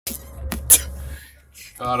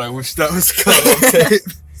God, I wish that was caught on tape.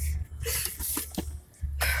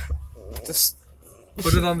 Just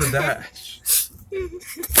put it on the dash.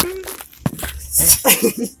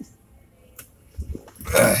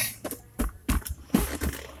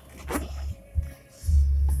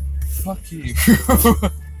 Fuck you.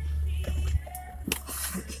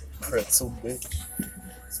 Pretzel bitch.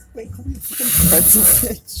 Wait, call me a fucking pretzel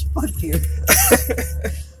bitch. Fuck you.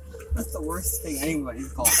 That's the worst thing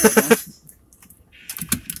anybody's called me, man.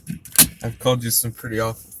 I've called you some pretty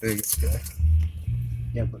awful things, Jack.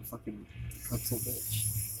 Yeah, but fucking pretzel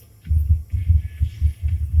bitch.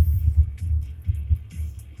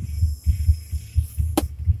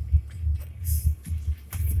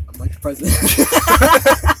 I'm like the president.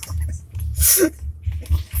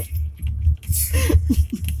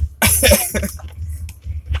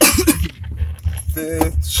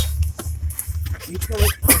 Bitch. You feel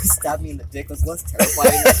like stab me in the dick was less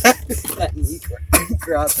terrifying than that knee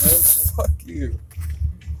grab, man. Fuck you.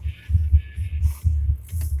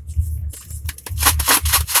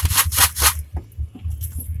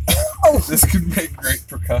 Oh! This could make great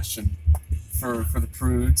percussion for the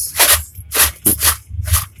prudes.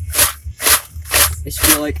 It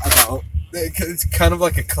should be like about. It's kind of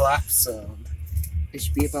like a clap sound. It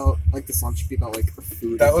should be about like the song should be about like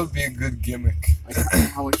food. That would be a good gimmick. Like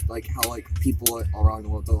how much how people around the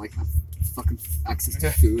world don't like have fucking access to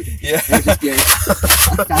food. Yeah. And just be like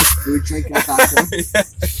a fast food drink in the background. Yeah.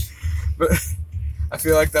 But I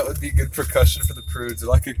feel like that would be good percussion for the prudes.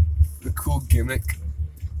 Like a cool gimmick,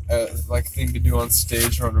 like thing to do on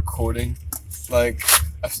stage or on recording. Like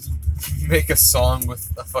make a song with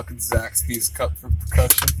a fucking Zaxby's cup for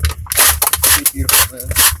percussion. It'd be beautiful, man.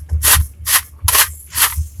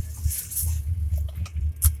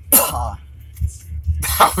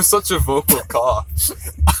 That was such a vocal caw.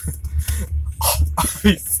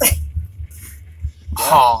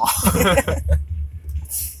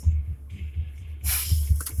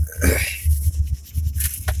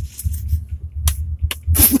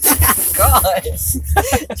 God,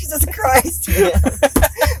 Jesus Christ, man!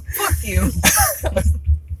 Fuck you.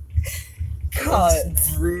 God,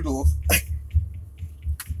 That's brutal.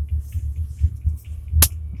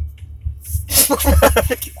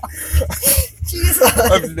 Jesus.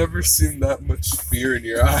 I've never seen that much fear in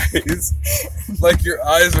your eyes. Like your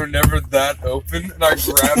eyes were never that open, and I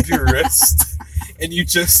grabbed your wrist, and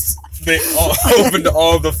they all opened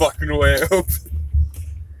all the fucking way open.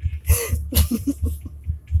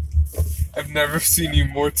 I've never seen you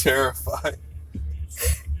more terrified.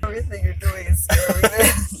 Everything you're doing is scary,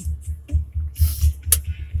 man.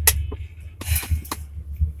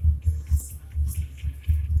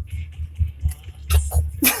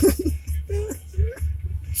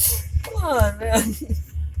 Come on, man.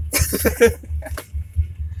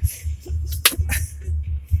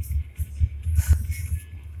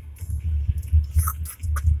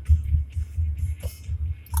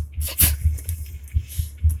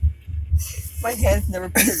 My hand's never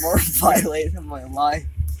been more violated in my life.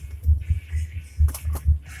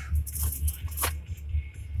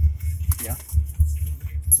 Yeah.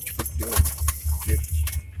 What you fucking doing?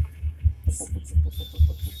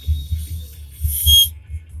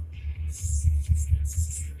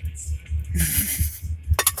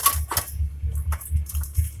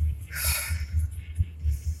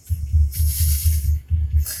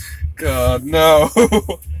 God, no. I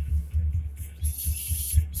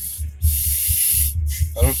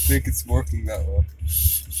don't think it's working that well.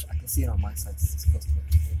 I can see it on my side. It's close to my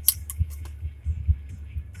face.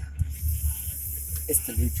 It's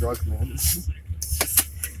the new drug, man.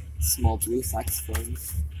 Small blue saxophone.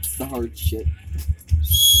 It's the hard shit.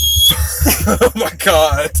 Oh my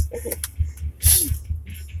god.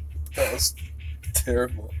 That was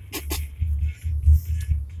terrible.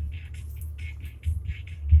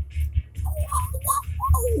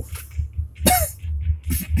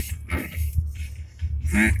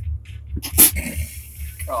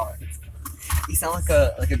 God. You sound like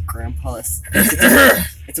a grandpa.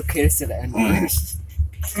 It's okay to say the N-word.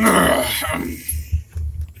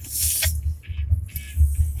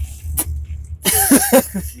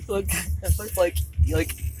 Look, it looks like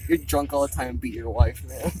you're drunk all the time and beat your wife,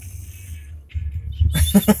 man.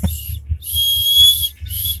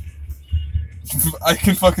 I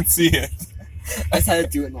can fucking see it. I just had to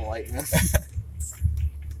do it in the light, man.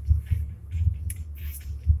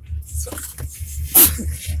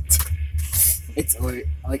 It's always,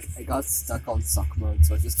 like, I got stuck on suck mode,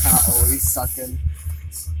 so it's just kind of always sucking.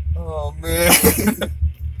 Oh man.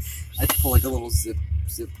 I just pull like a little zip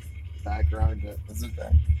bag around it. Is it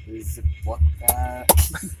bad? Zip block bag.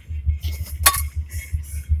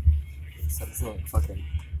 so it's like fucking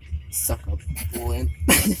suck up lint.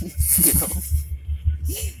 You know?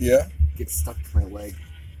 Yeah. Gets stuck to my leg.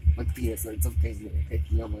 My penis ends up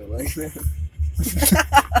picking on my leg, man.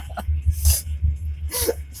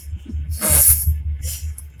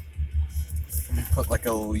 Put like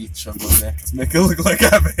a leech on my neck to make it look like I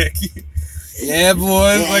have a hickey. Yeah,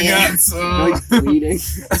 boys, I got some. Like bleeding.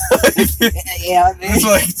 Yeah, man. It's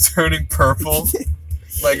like turning purple,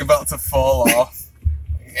 like about to fall off.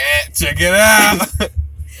 Yeah, check it out.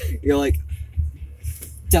 You're like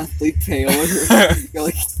deathly pale. You're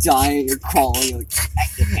like dying. You're crawling. You're like,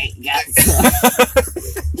 I got some.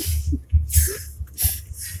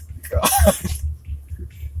 God.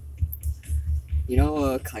 You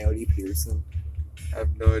know, Coyote Peterson. I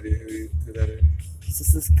have no idea who that is. He's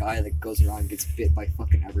just this guy that goes around and gets bit by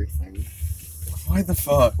fucking everything. Why the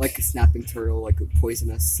fuck? Like a snapping turtle, like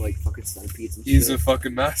poisonous, like fucking centipedes and He's shit. a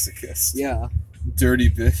fucking masochist. Yeah. Dirty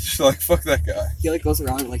bitch. Like, fuck that guy. He like goes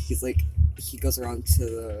around, like he goes around to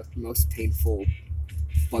the most painful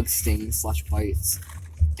bug stings / bites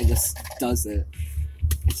and just does it.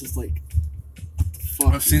 It's just like, what the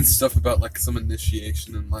fuck? I've seen stuff about like some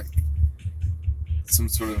initiation and like some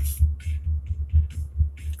sort of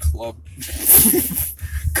club.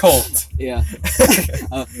 Cult. Yeah.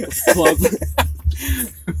 Club.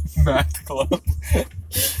 Math club.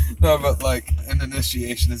 No, but like an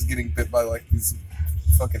initiation is getting bit by like these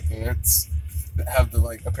fucking ants that have the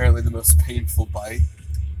like apparently the most painful bite.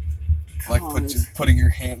 Like putting your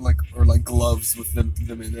hand like or like gloves with them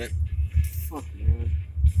in it. Fuck, man.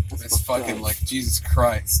 It's fucking up. Like Jesus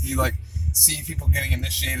Christ. You like see people getting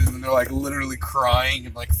initiated and they're like literally crying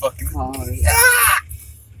and like fucking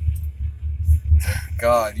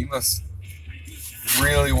God, you must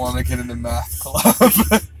really want to get into math club.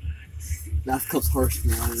 Math club's harsh,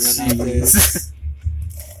 man. Nowadays.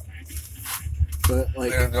 But like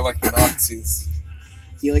they're like the Nazis.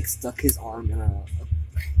 He like stuck his arm in a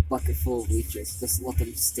bucket full of leeches, just let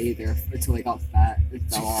them stay there until they got fat and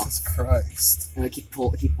fell off. Jesus Christ! And like he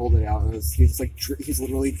pulled it out, and he was just like he's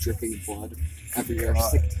literally dripping blood everywhere.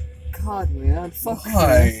 Just like, God, man, fuck.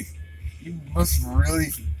 Why? You must really.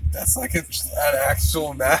 That's like an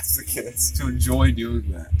actual masochist to enjoy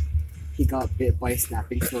doing that. He got bit by a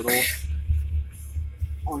snapping turtle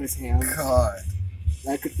on his hand. God.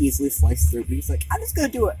 That could easily slice through, but he's like, I'm just gonna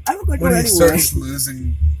do it. I'm gonna do it When he anyway. starts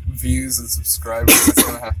losing views and subscribers, he's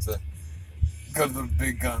gonna have to go to the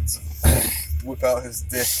big guns and whip out his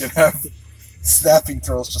dick and have snapping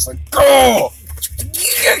turtles just like, go!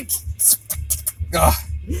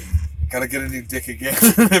 Gotta get a new dick again.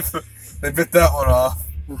 They bit that one off.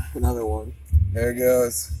 Another one. There it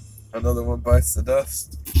goes. Another one bites the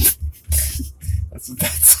dust. That's what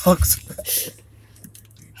that song's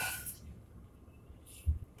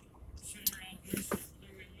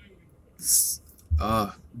about.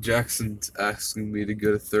 Jackson's asking me to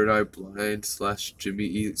go to Third Eye Blind / Jimmy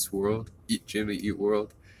Eats World. Jimmy Eat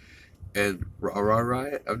World. And Rah Rah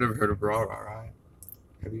Riot. I've never heard of Rah Rah Riot.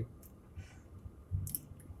 Have you?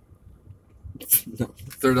 No.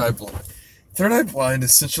 Third Eye Blind. Third Eye Blind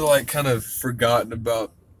is such a like kind of forgotten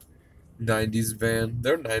about 90s band.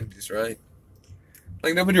 They're 90s, right?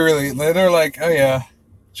 Like nobody really. They're like, oh yeah,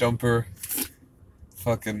 Jumper,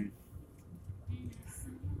 fucking.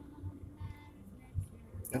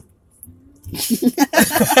 Yep.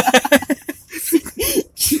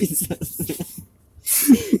 Jesus.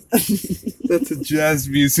 That's a jazz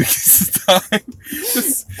music time.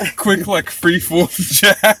 Just quick like freeform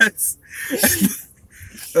jazz.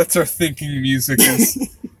 That's our thinking music is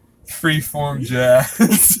freeform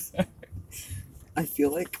jazz. I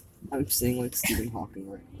feel like I'm saying like Stephen Hawking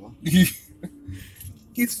right now.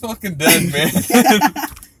 He's fucking dead, man.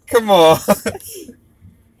 Come on.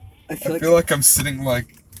 I feel like I'm sitting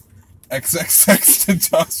like XXX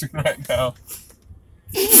Tentacion right now.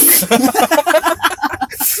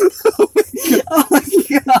 Oh my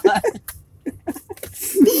god.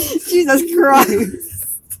 Jesus Christ.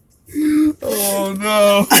 Oh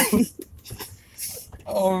no.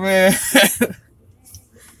 Oh man.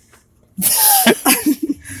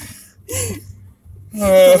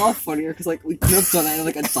 It's a lot funnier because like we could have done it in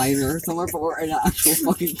like a diner or somewhere, but we're in an actual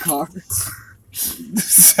fucking car.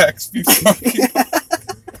 Sex be fucking.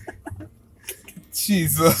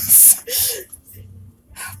 Jesus.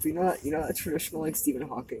 But you know that traditional like Stephen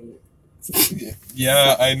Hawking.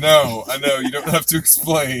 Yeah, I know. You don't have to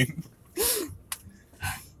explain.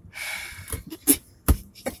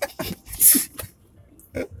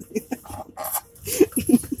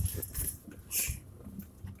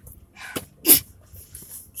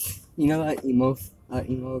 You know that emo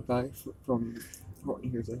guy from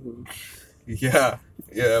Here's a Who? Yeah.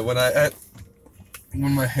 When I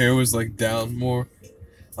when my hair was like down more.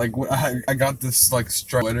 Like I got this like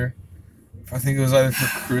striped sweater. I think it was either for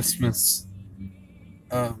Christmas,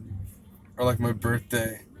 or like my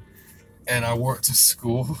birthday, and I wore it to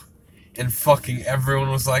school, and fucking everyone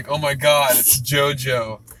was like, "Oh my god, it's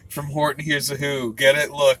JoJo from Horton Hears a Who. Get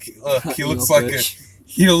it? Look, he looks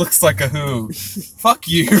like a Who." Fuck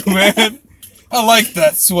you, man. I like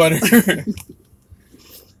that sweater.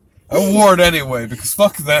 I wore it anyway because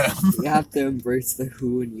fuck them. You have to embrace the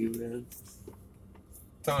Who in you, man.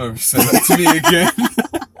 Don't ever say that to me again.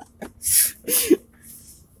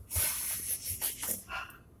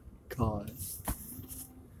 God.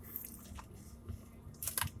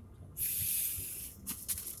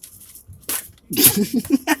 You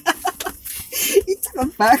took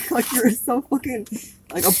it back like you were so fucking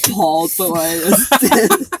like appalled by what I just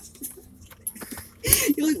did.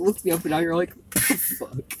 You like looked me up and down. You're like, what the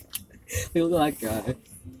fuck? Hey, look at that guy.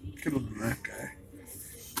 Good on that guy.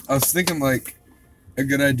 I was thinking like a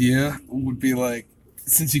good idea would be like,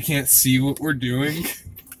 since you can't see what we're doing,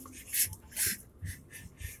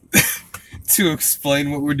 to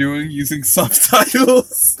explain what we're doing using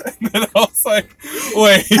subtitles. And then I was like,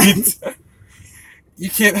 wait, you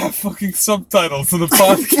can't have fucking subtitles in the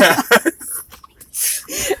podcast.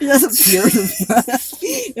 It doesn't appear to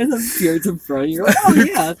it doesn't appear to front. You're like, oh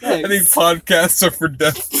yeah, thanks. I think podcasts are for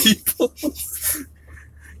deaf people.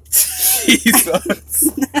 Jesus.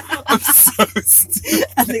 I'm so stupid.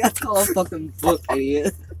 I think that's called a fucking book,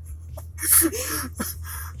 idiot.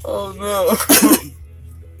 Oh no.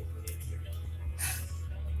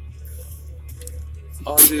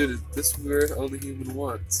 Oh dude, this we're only human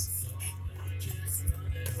once.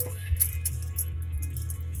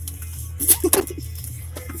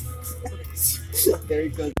 There he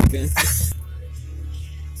goes again.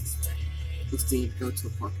 Christine, go to a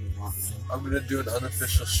parking lot, man. I'm gonna do an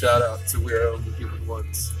unofficial shout out to We're Only Human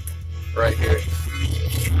Once. Right here.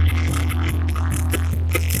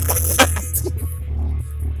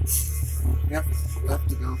 Yep, we have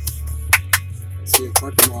to go. See a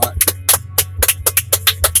parking lot.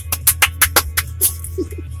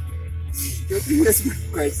 You just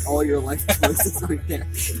regret all your life choices right there.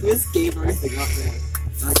 You just gave everything up there.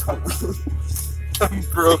 I'm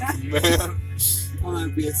broken, man. I'll never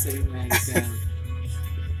be the same man again.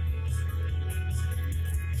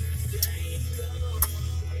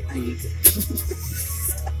 I need to.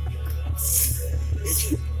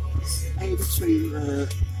 I need to show you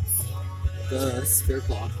the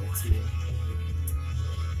spherical objects here.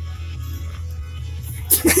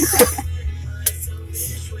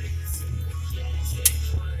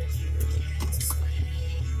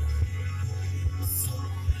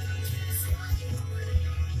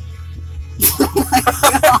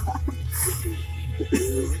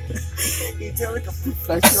 You do like a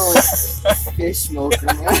professional fish smoker,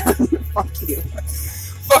 man. Fuck you.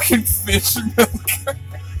 Fucking fish milker.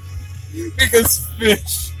 Because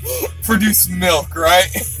fish produce milk, right?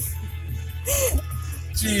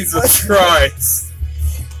 Jesus Christ.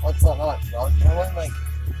 What's that not, bro? I want like.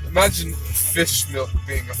 Imagine fish milk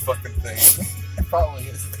being a fucking thing. It probably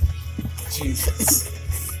is. Jesus.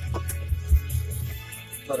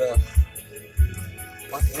 But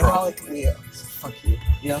you know how like we fuck you.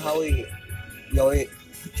 You know how we do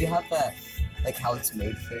you have that like how it's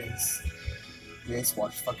made phase? You guys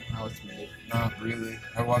watch fucking How It's Made? Not really.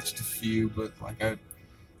 I watched a few, but like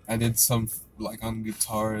I did some like on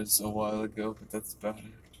guitars a while ago, but that's about it.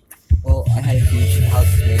 Well, I had a huge How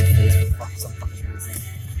It's Made phase for some fucking reason.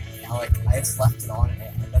 Now like I just left it on and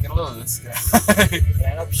it ended up Hello, this guy. it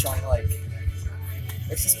ended up showing like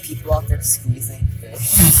there's just people out there squeezing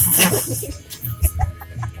fish.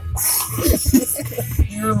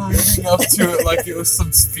 You were leading up to it like it was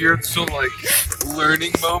some spiritual like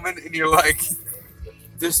learning moment, and you're like,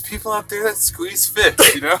 "There's people out there that squeeze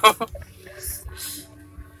fish," you know?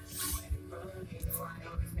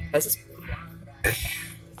 That's just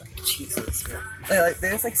Jesus, man. They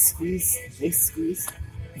just like squeeze. They squeeze.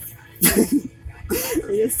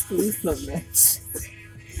 They just squeeze the mix.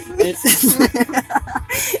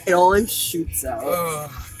 It always shoots out. Oh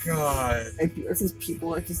God. And there's just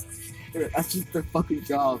people that that's just their fucking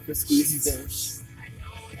job for squeezing fish.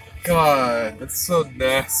 God, that's so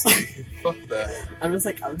nasty. Fuck that. I'm just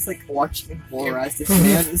like watching him polarize this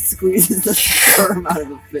man and squeezes the sperm out of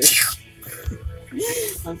the fish.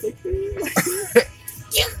 I'm like,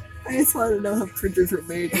 I just want to know how printers are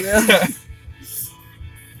made, man.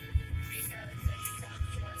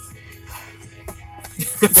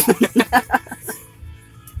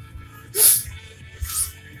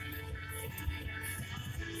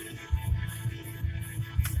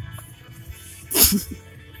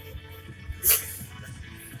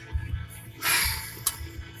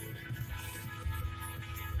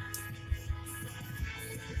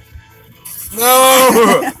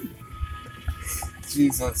 No!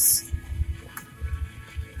 Jesus.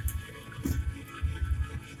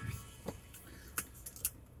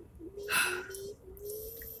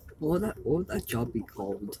 What would that job be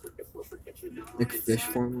called? Like fish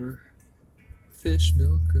farmer? Fish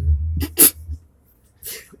milker.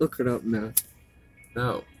 Look it up now,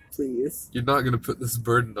 No, please. you're not gonna put this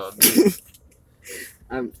burden on me.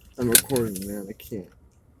 I'm recording, man. I can't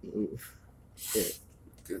move. Shit.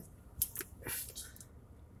 Good.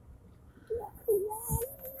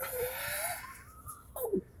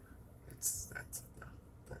 That's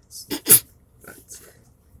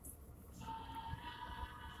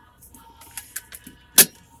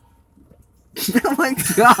Oh my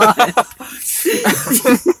god!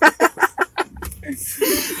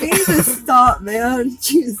 You need to stop, man.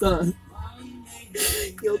 Jesus.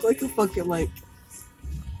 You look like a fucking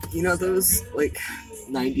you know those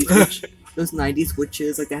 90s those 90s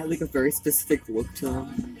witches, like they had like a very specific look to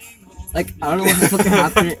them. Like I don't know what fucking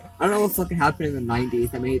happened. I don't know what fucking happened in the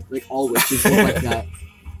 90s that made like all witches look like that.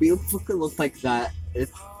 But you fucking look like that. You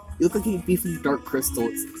look like you'd be from Dark Crystal.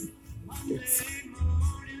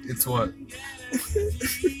 It's what?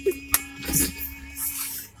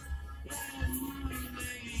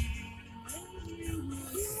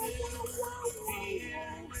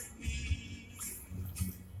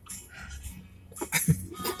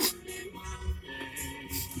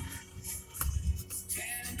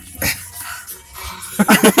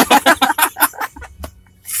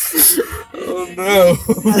 Oh no!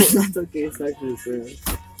 That's okay, it's actually true.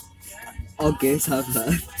 All gays have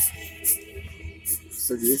that.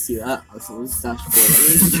 So do you see that? Oh, someone's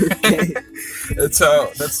dashboard. Okay.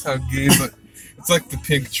 That's how gay, but it's like the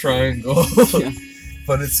pink triangle. Yeah.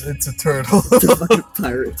 But it's a turtle. The fucking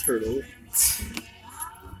pirate turtle.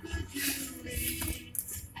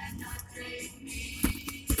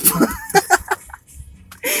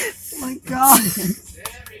 Oh my god.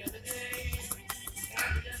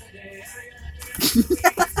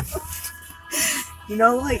 You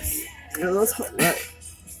know those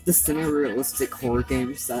the semi-realistic horror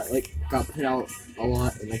games that got put out a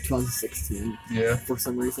lot in 2016 Yeah. for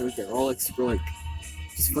some reason. They're all super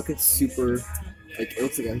just fucking super it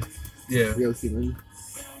looks like a Yeah. real human.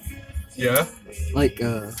 Yeah. What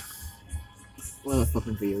the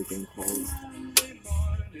fucking video game called?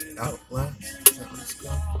 Outlast. Is that what it's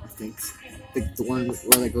called? I think the one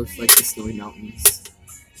where they go to the snowy mountains.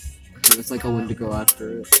 And it's a Wendigo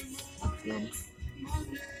after them.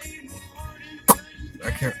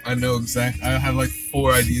 I know exactly. I have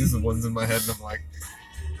 4 ideas of ones in my head, and I'm like,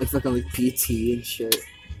 Fucking PT and shit.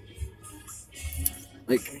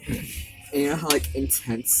 And you know how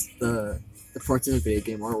intense the parts in the video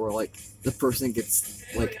game are, where the person gets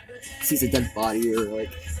sees a dead body or a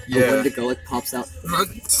yeah. Wendigo pops out.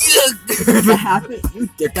 That happened. You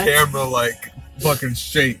did that. Camera fucking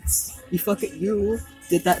shakes. You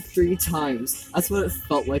did that 3 times. That's what it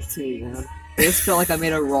felt like to me, man. It just felt like I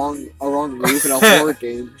made a wrong move in a horror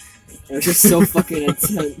game. And it was just so fucking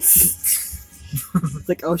intense.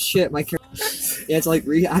 It's oh shit, my camera. Yeah, it's I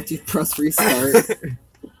have to press restart.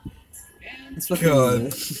 It's fucking God.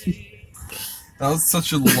 weird. That was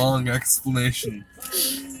such a long explanation.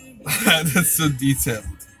 That's so detailed.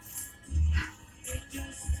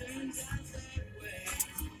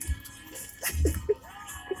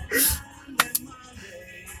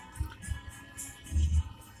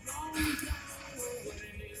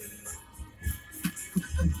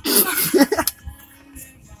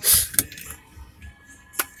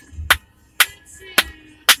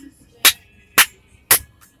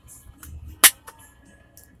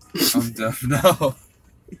 I'm deaf now.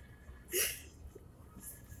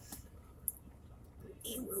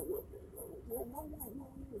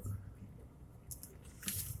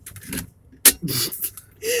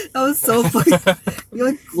 That was so fucking.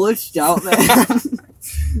 You glitched out, man.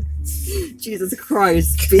 Jesus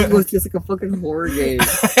Christ, being with you is like a fucking horror game.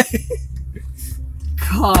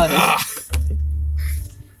 God.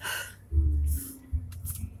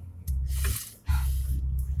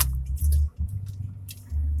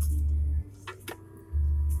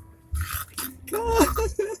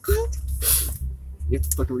 You have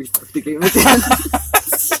to fucking restart the game again.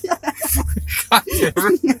 God damn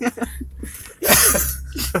it.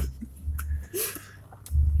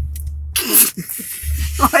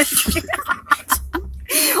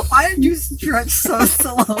 Why did you stretch so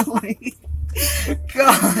slowly?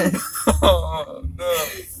 God. Oh no.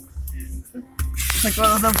 It's like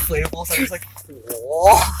one of those inflatables that was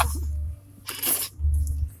whoa.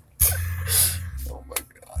 Oh my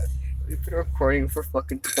god. We've been recording for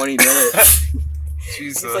fucking 20 minutes.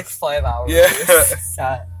 Jesus. It's 5 hours. Yeah.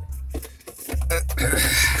 Sad.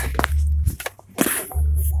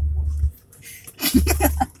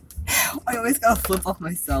 gotta flip off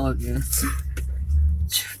my salad, man.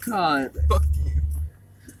 God. Fuck you.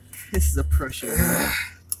 This is a pressure.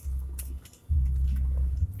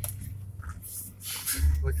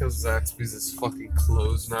 Like how Zaxby's is fucking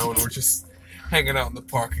closed now and we're just hanging out in the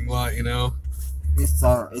parking lot, you know? It's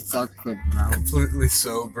our crib now. Completely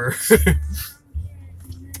sober.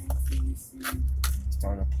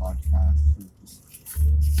 Start a podcast.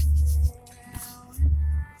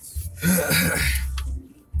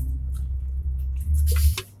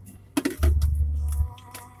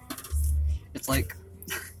 It's like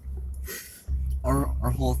our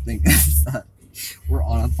whole thing is that we're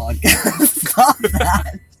on a podcast. Stop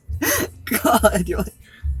that. God, you're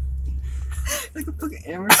like a fucking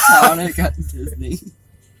animatronic at Disney.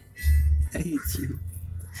 I hate you.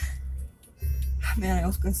 Man, I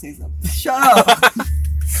was gonna say something. Shut up!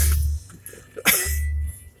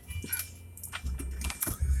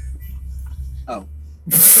 Oh.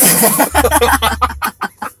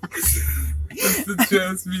 It's the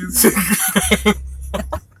jazz music.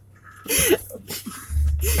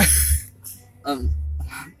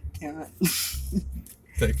 Damn it.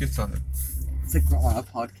 Take your time. It's like we're on a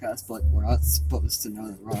podcast, but we're not supposed to know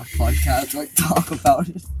that we're on a podcast, like talk about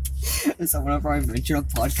it. And so whenever I mention a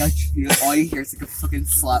podcast, all you hear is like a fucking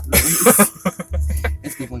slap noise.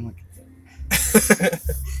 It's people going like...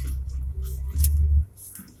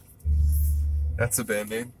 That's a band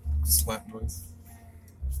name. Slap noise.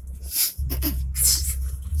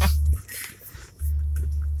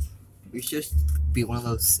 We should just be one of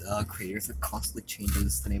those creators that constantly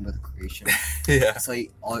changes the name of the creation. Yeah. So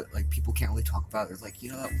like people can't really talk about it. There's like,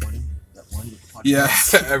 you know that one podcast? Yeah,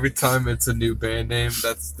 every time it's a new band name,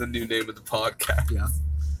 that's the new name of the podcast. Yeah.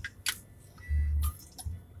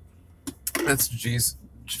 That's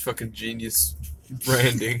fucking genius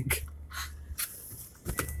branding.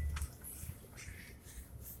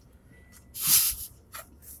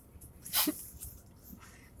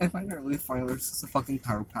 I find it really funny. There's just a fucking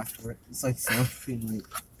chiropractor. It's like something like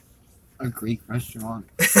a Greek restaurant.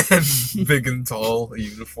 Big and tall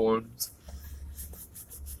uniforms.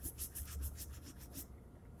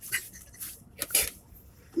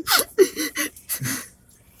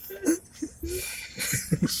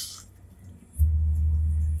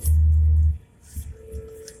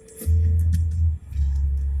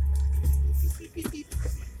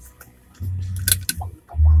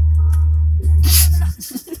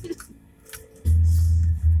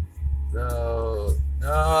 No.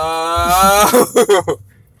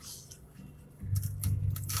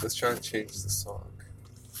 Let's try to change the song.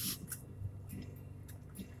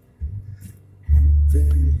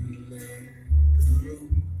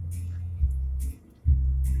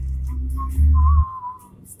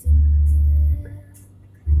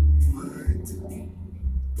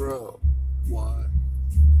 Bro. What?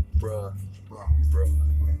 Bruh. Bro.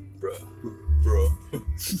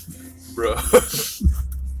 Bro.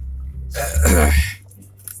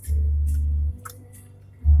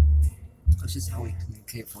 That's just how we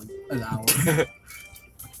communicate for an hour.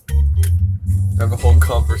 Have a whole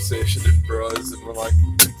conversation in bros and we're like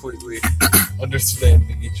completely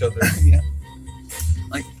understanding each other. Yeah.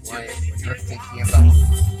 Like when you're thinking about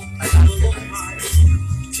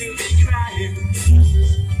To be crying,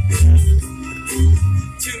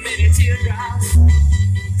 too many teardrops,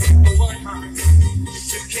 but one heart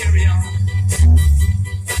to carry on.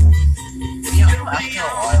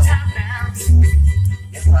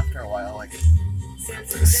 after a while, like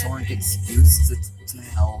someone gets used to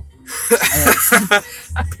hell, and it's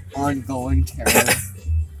ongoing terror.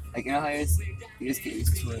 Like you know how you just get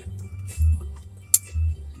used to it.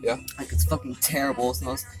 Yeah. Like it's fucking terrible. It's the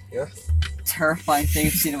most Yeah. terrifying thing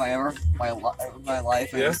I've seen in my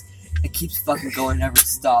life. And Yeah. it keeps fucking going, never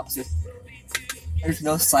stops. There's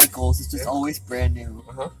no cycles. It's just always brand new.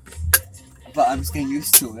 Uh-huh. But I'm just getting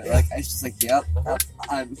used to it. Like it's just like, yep,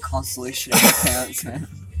 I'm constantly shitting my pants, man.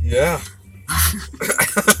 Yeah.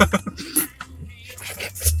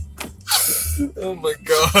 Oh my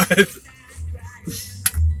god.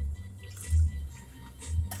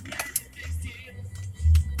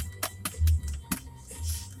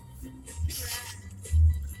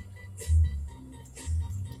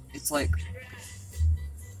 It's like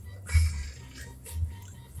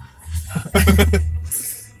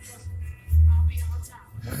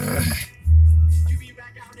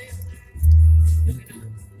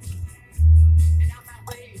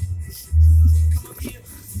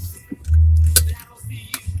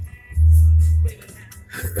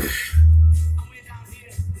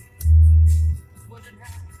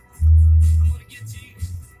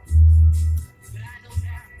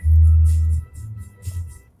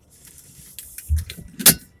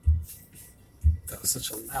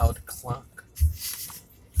such a loud clock.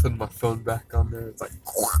 Putting my phone back on there, it's like.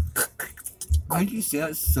 Why do you say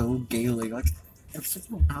that so gaily? Like, it's such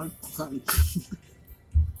a loud clunk.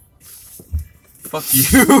 Fuck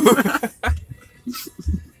you.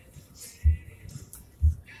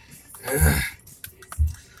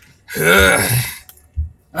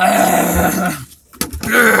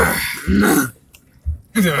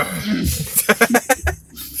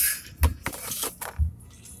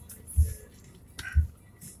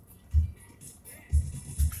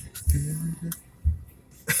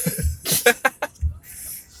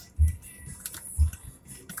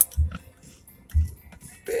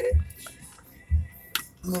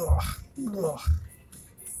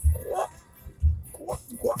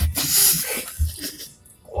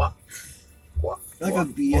 Like a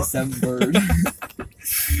BSM bird.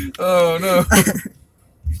 Oh no.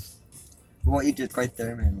 What you did right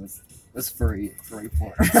there, man, was furry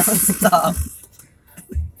porn. Stop.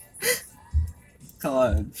 Come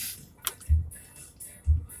on.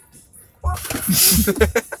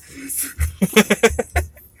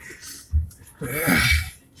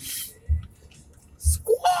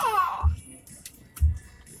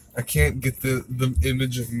 I can't get the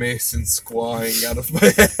image of Mason squawing out of my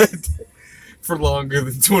head for longer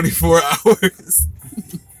than 24 hours.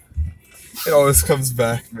 It always comes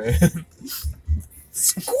back, man.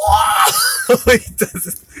 Squaw! He does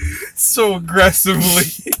it so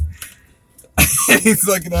aggressively. He's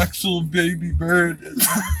like an actual baby bird.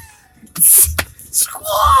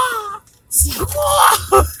 Squaw!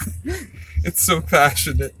 Squaw! It's so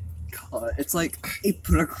passionate. God, it's like he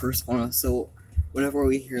put a curse on us, so whenever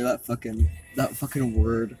we hear that fucking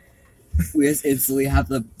word, we just instantly have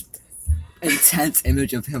the intense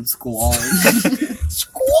image of him squawing.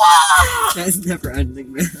 Squaw! That's never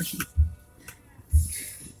ending, man.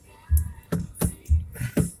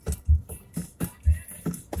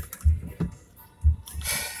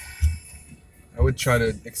 I would try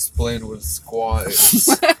to explain what a squaw is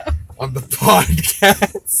on the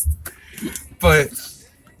podcast, but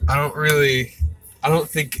I don't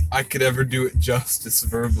think I could ever do it justice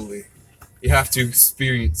verbally. You have to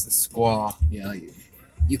experience the squaw. Yeah,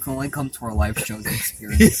 you can only come to our live shows and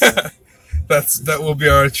experience. Yeah, that will be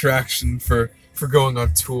our attraction for going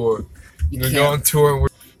on tour. We're gonna go on tour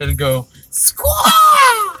and go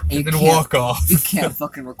squaw, and then walk off. You can't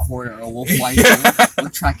fucking record it, or we'll find you. We'll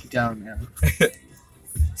track you down, man.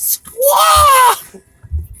 Squaw!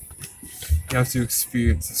 You have to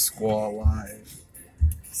experience a squaw live.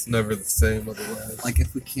 It's never the same otherwise. Like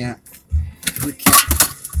if we can't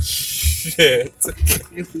Shit.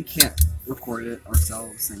 if we can't record it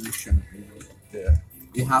ourselves, then you shouldn't be. Yeah.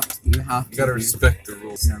 You have to. You gotta respect the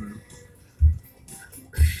rules. Yeah, man.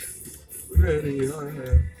 Ready or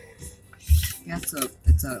not. Yeah, it's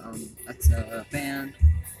a band.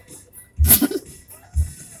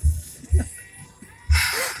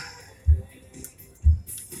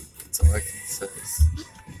 That's all I can say.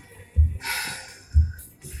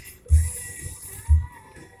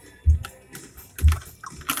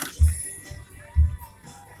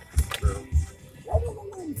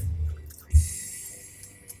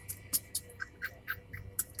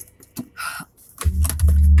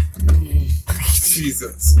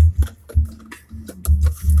 Jesus.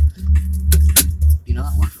 You know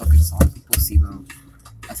that one fucking song, Placebo?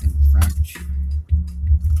 That's in French.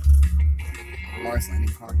 Mars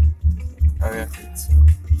Landing Party. Oh yeah, I think so.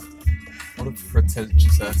 What a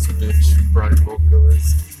pretentious ass bitch Brian Volko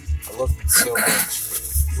is. I love him so much,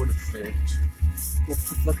 but what a bitch.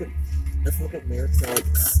 The fucking lyrics are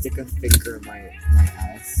like, stick a finger in my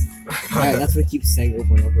ass. Yeah, that's what I keep saying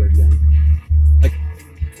over and over again. Like,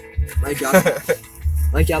 my Japanese.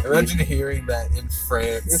 Imagine hearing that in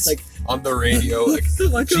France, It's like, on the radio, like, oh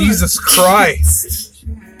my God. Jesus Christ!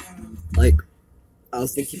 Like, I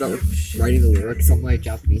was thinking about writing the lyrics on my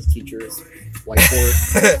Japanese teacher's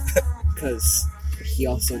whiteboard, because he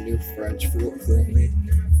also knew French fluently.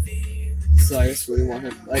 So I just really want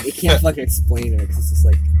him, like, he can't fucking explain it, because it's just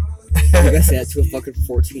like, you gotta say that to a fucking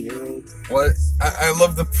 14-year-old. What? I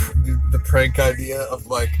love the prank idea of,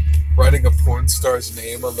 like, writing a porn star's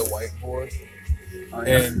name on the whiteboard.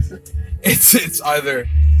 And it's either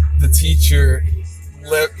the teacher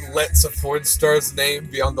lets a porn star's name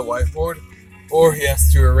be on the whiteboard, or he has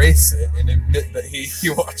to erase it and admit that he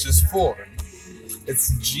watches porn.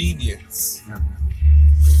 It's genius. Yeah.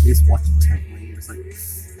 You just watch it intently, you're just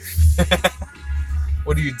like...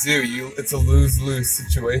 What do? It's a lose-lose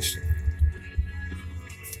situation.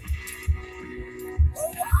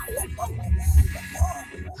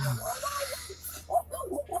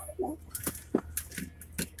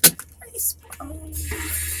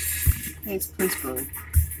 Hey, it's Placebo.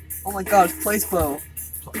 Oh my god, it's Placebo.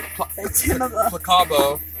 It's him.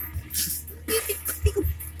 Placabo.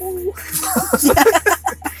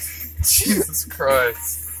 Jesus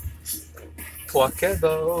Christ.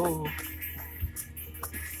 Placebo.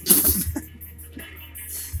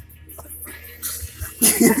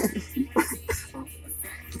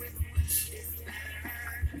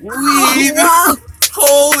 Weed! Wow.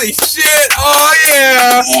 Holy shit! Oh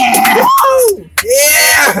yeah!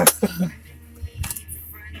 Yeah!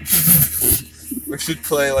 We should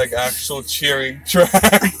play like actual cheering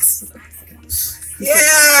tracks.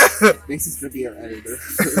 Yeah! Mason's gonna be our editor.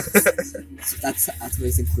 So that's what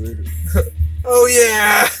he's included. Oh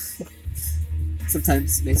yeah!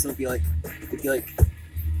 Sometimes Mason will be like,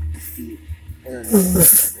 feet, and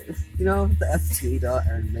you know the FT dot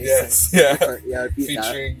and Mason. Yes, yeah. Yeah, it'd be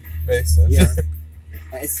Featuring Mason. that. Yeah.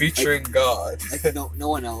 It's Featuring God. like no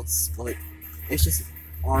one else, but like it's just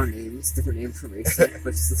our names, different name for Mason, but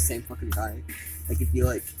it's the same fucking guy. Like it'd be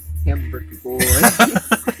like Hamburger Boy.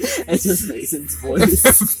 It's just Mason's voice.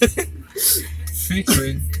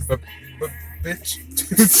 Featuring bitch.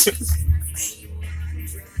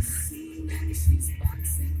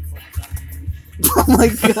 Oh my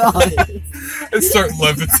god! And start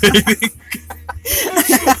levitating.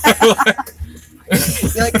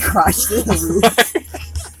 You like crashed through the roof.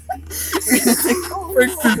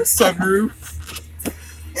 Break through the sunroof.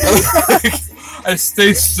 I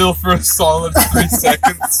stay still for a solid 3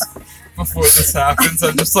 seconds before this happens.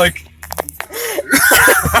 I'm just like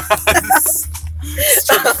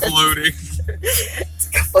start floating. It's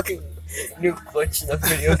like a fucking new glitch in the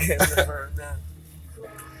video game ever, man.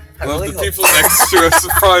 I Well, really the hope- people next to us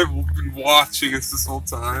have probably been watching us this whole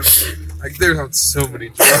time. Like they're on so many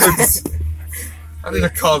drugs. I need to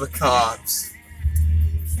call the cops.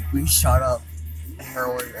 we shot up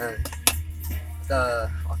heroin and the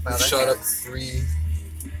off my We other shot up hand, 3,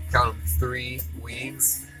 count them, 3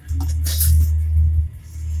 weeds.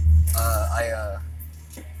 I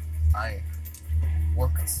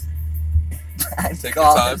worked. Take your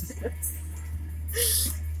time.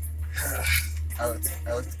 I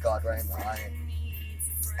looked God right in the eye,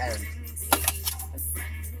 and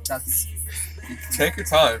that's Take your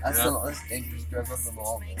time. that's You the know? most dangerous drug of them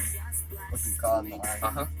all, man. Looking God in the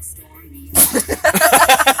eye.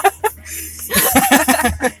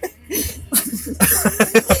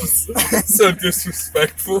 So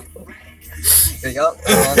disrespectful. Yup.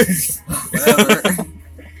 Whatever.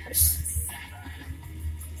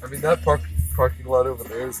 I mean, that parking lot over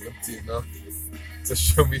there is empty enough to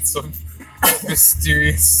show me some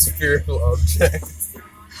mysterious spherical object.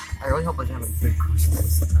 I really hope I can have a good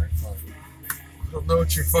Christmas this entire time. I don't know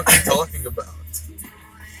what you're fucking talking about.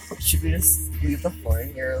 Should we just leave the phone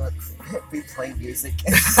here, like, we play music?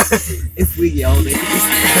 If we yell,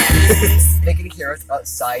 they can hear us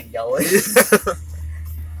outside yelling.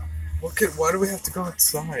 Why do we have to go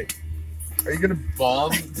outside? Are you gonna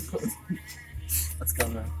bomb? Let's go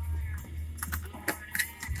now.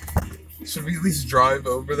 Should we at least drive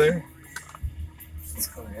over there? Let's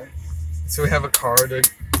go now. So we have a car to...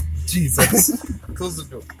 Jesus. Close the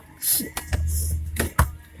door.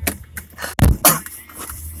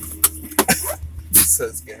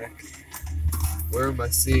 Says Gak. Where am I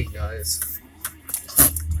seeing, guys?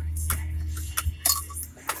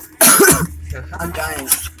 I'm dying.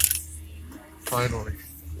 Finally.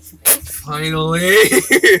 Finally!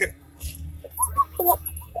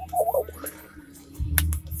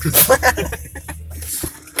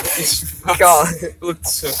 God. Looked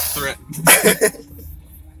so threatened.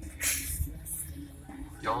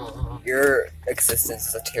 Yawn. Your existence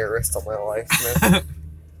is a terrorist on my life, man.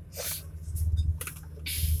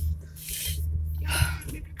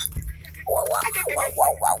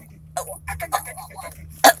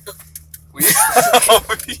 We-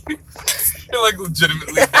 You're like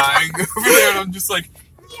legitimately dying over there, and I'm just like,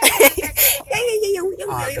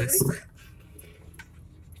 obviously.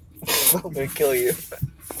 I'm gonna kill you.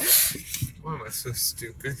 Why am I so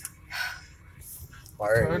stupid? Why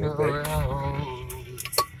are Turn you big? around.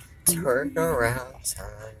 Turn around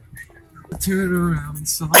time. Turn around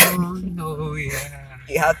song, oh yeah.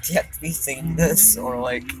 You have to be singing this, or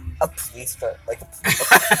like a police, like a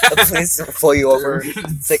police will pull you over.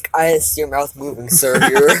 It's like, I see your mouth moving, sir.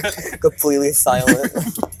 You're completely silent.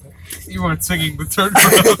 You weren't singing the turn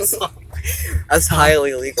around song. That's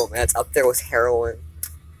highly illegal, man. It's up there with heroin.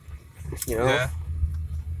 You know? Yeah.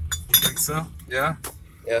 You think so? Yeah?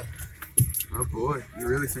 Yeah. Oh boy, you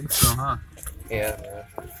really think so, huh? Yeah,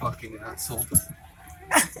 man. Fucking asshole.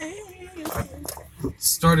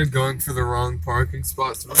 Started going for the wrong parking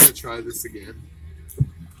spot, so we're gonna try this again.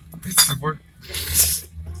 It's the work.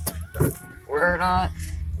 We're not.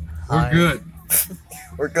 We're Hi. good.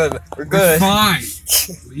 We're good. We're We're good. fine.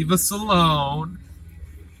 Leave us alone.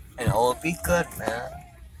 And it'll be good, man.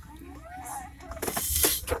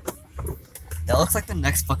 That looks like the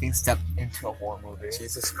next fucking step into a horror movie.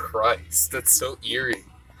 Jesus Christ, that's so eerie.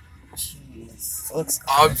 Jeez. It looks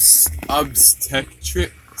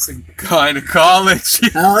Obstetrics and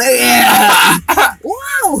gynecology. Hell yeah!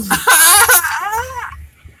 Wow!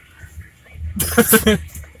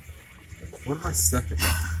 What am I stepping?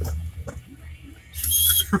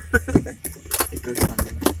 It goes on.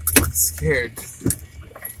 I'm scared.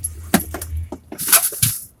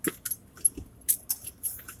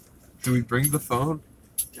 Do we bring the phone?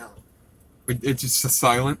 No. It's just a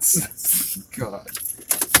silence? Yes. God.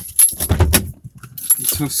 I'm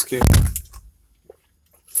so scared.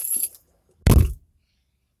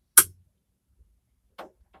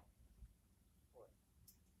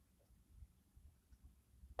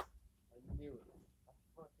 I knew it. I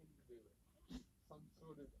fucking knew it. Some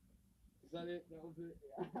sort of... Is that it? That was it?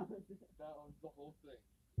 Yeah. That was the whole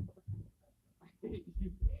thing. I hate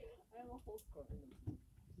you. I have a whole car.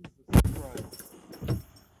 Jesus Christ.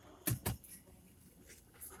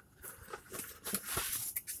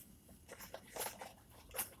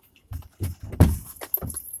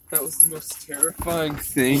 That was the most terrifying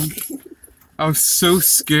thing. I was so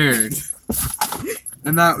scared.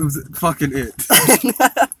 And that was fucking it.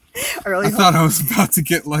 I really I hope, thought I was about to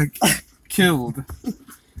get, like, killed.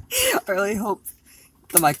 I really hope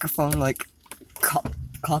the microphone like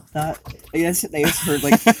caught that. I guess they just heard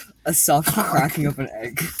like a soft cracking of an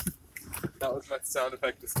egg. That was my sound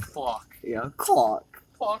effect, is clock. Yeah, clock,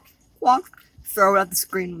 Clock. clock. Throw it at the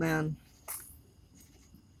screen, man.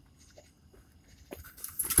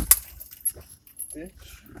 Bitch.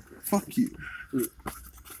 Fuck you.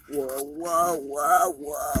 Whoa, whoa, whoa,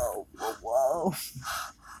 whoa, whoa, whoa.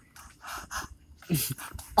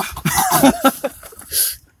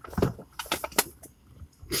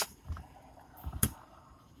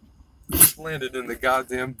 Landed in the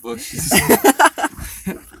goddamn bushes.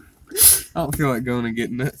 I don't feel like going and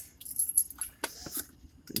getting it.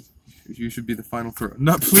 You should be the final throw.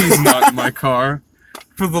 No, please not in my car.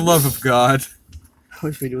 For the love of God.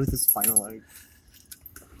 What should we do with this final egg?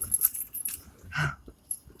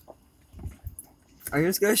 Are you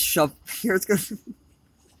just gonna shove? You're just gonna.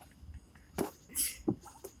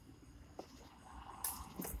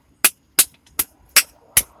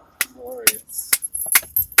 Glorious.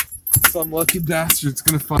 Some lucky bastard's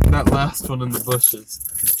gonna find that last one in the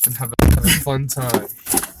bushes and have a fun time.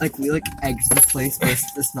 Like we like eggs the place, but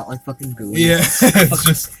it's not like fucking gooey. Yeah, it's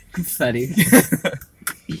just Confetti.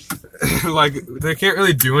 like they can't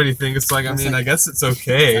really do anything. It's like, I mean, I guess it's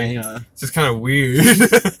okay. Yeah. It's just kind of weird.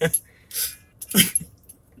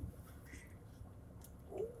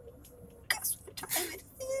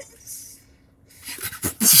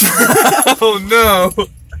 Oh no!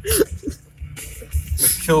 I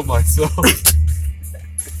killed myself.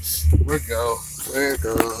 Where go? Where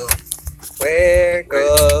go? Where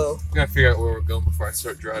go? I gotta figure out where we're going before I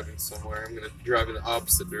start driving somewhere. I'm gonna drive in the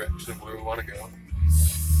opposite direction of where we want to go.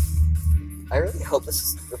 I really hope this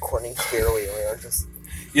is recording clearly, or we are just.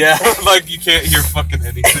 Yeah, like you can't hear fucking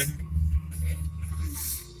anything.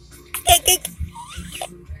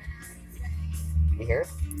 You hear?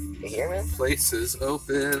 You hear, man? Places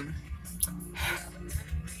open.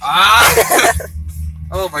 Ah!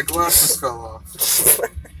 Oh, my glasses fell off.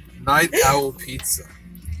 Night Owl Pizza.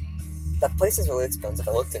 That place is really expensive.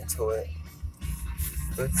 I looked into it.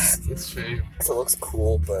 That's a shame. Cause it looks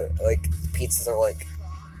cool, but like pizzas are like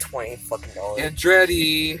 $20 fucking.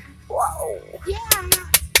 Andretti. Wow.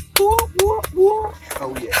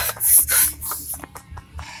 Oh yeah.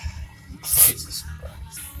 Jesus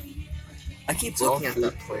Christ. I keep It's all looking at food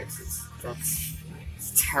that place.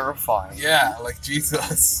 It's terrifying. Yeah, like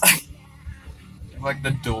Jesus. Like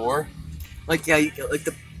the door. Like yeah, you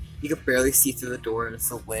could barely see through the door and it's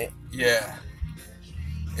so lit. Yeah.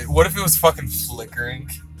 What if it was fucking flickering?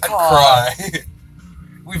 I'd God. cry.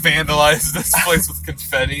 We vandalized this place with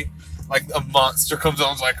confetti. Like a monster comes on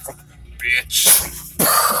and is like, bitch.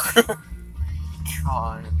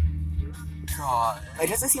 God. God. It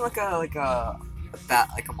doesn't seem like a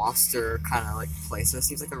monster kind of like place. It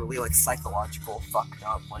seems like a really like psychological fucked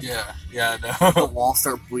up. Like Yeah, yeah, the no. walls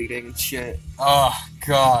start bleeding and shit. Oh,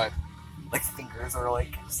 God. Like fingers are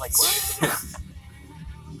like just like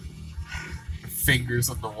Fingers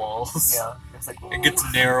on the walls. yeah. It's like It gets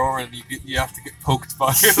narrower and you have to get poked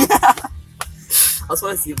by it. That's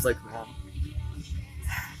what it seems like, man.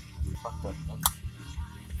 Fucked up.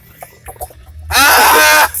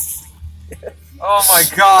 Ah! Oh my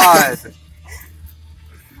God.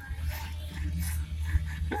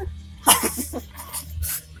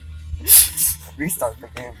 Restart the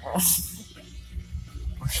game, bro.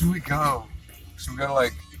 Where should we go? Should we go to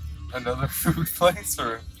like another food place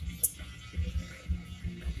or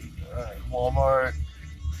Walmart?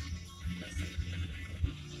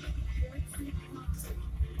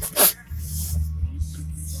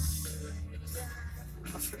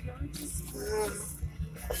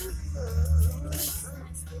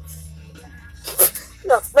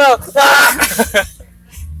 No, no! Ah!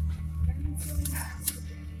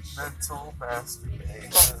 Mental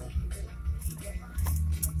masturbation.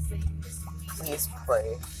 Please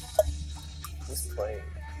play. Please play.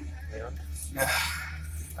 You know? Yeah,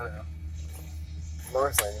 I don't know.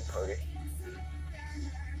 Mars landing party.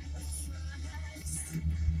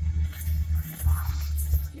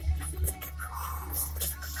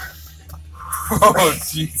 Oh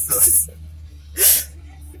Jesus!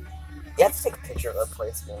 You have to take a picture of that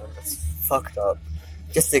place, man. It's fucked up.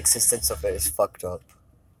 Just the existence of it is fucked up.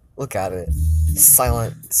 Look at it.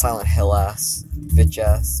 Silent Hill ass. Bitch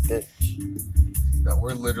ass. Bitch. No,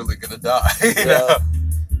 we're literally gonna die. Yeah.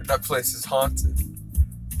 That place is haunted.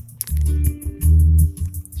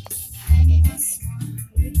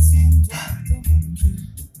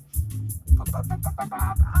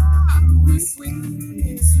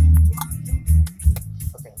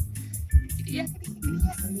 Okay.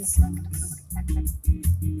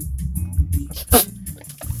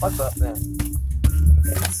 Fuck up, man.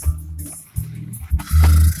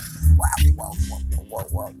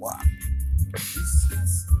 Wow.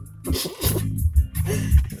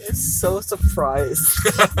 You're so surprised.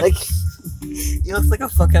 Like, you look like a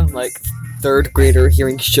fucking, like, third grader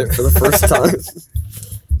hearing shit for the first time.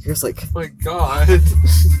 You're just like, Oh my God! It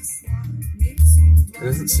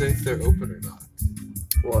doesn't say if they're open or not.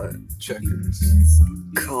 what? Checkers.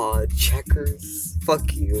 God, Checkers.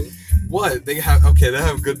 Fuck you. What? They have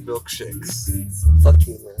good milkshakes. Fuck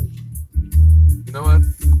you, man. You know what?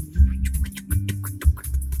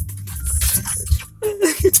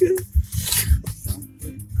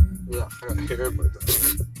 Ugh, I got hair in my dog.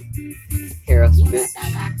 Hair ass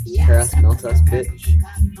bitch. Hair ass melt ass bitch.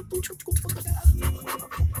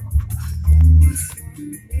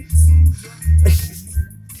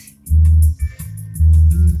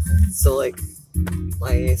 So, like,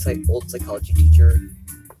 my old psychology teacher,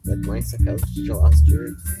 like my psychology teacher last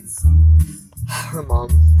year, her mom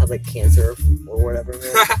had like cancer or whatever,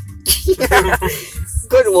 man.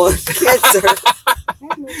 Good one, cancer.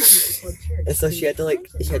 And so she had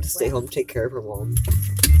to stay home to take care of her mom.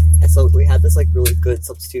 And so we had this like really good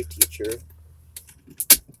substitute teacher,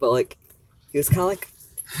 but like he was kind of like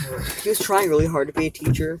he was trying really hard to be a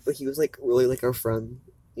teacher, but he was like really like our friend,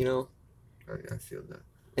 you know. Oh yeah, I feel that.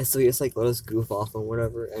 And so he just like let us goof off and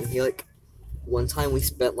whatever. And he like one time we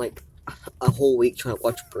spent like a whole week trying to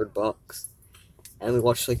watch Bird Box, and we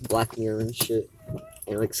watched like Black Mirror and shit,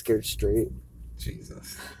 and like Scared Straight.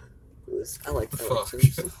 Jesus. I like that. Fuck.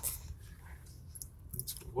 One.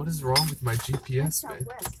 What is wrong with my GPS, man?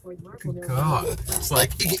 Good Good God. It's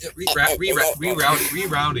like rerouting.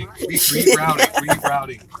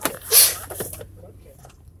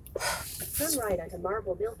 Turn right onto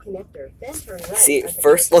Marbleville Connector, then turn right. See, onto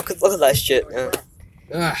first look Northwest at that shit, man.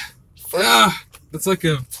 That's like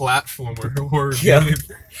a platformer or Yeah. the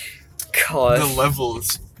God, level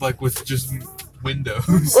is like with just windows.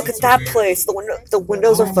 look at It's that weird. place. The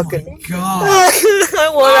windows are Oh fucking. my God. I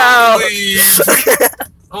want out. Please.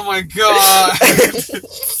 Oh my God.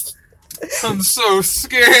 I'm so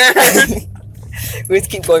scared. We have to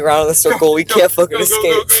keep going around in the circle. We can't fucking Go,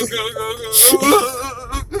 escape.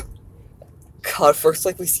 go. God, first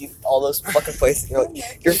like we see all those fucking places, you're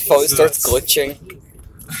like, your phone starts glitching.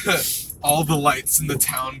 All the lights in the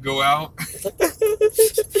town go out. I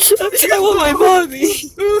want my mommy.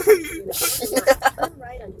 Turn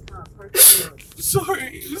right onto Top Parkway Road.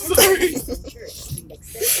 Sorry. Church,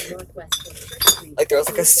 extend to Northwest Church Street. Like there's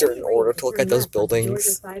like a certain order to look at those Turn left onto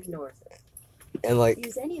buildings, Georgia 5 North. and like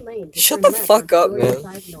Use any lane to Shut turn the left fuck onto up, Georgia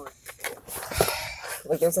man. 5 North.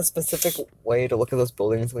 there's a specific way to look at those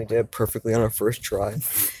buildings, and we did it perfectly on our first try.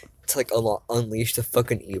 To like unleash the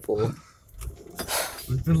fucking evil.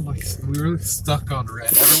 We were stuck on red.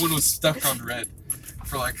 Everyone was stuck on red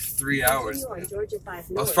for like 3 hours. Continue on Man. Georgia 5 That was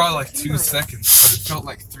North probably like for 2 miles. seconds. It felt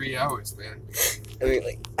like 3 hours, man. I mean,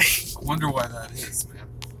 like, I wonder why that is, man.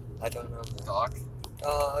 I don't know. Doc.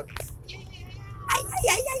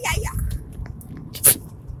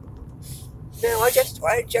 Man, why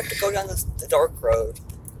did you have to go down the dark road?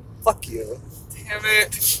 Fuck you. Damn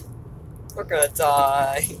it. We're gonna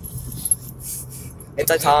die.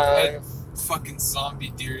 It's a time. fucking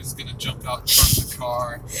zombie deer is gonna jump out in front of the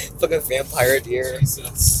car. Fucking vampire deer.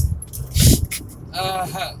 Jesus.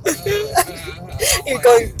 You're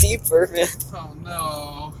going deeper, man. Oh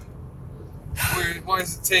no. Why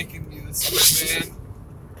is it taking me this way, man?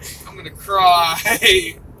 I'm gonna cry.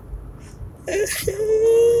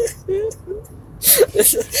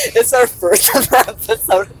 It's our first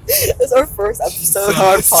episode. It's our first episode of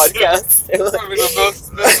our podcast. I'm having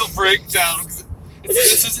a mental breakdown. 'Cause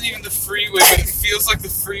this isn't even the freeway, but it feels like the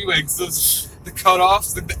freeway. 'Cause the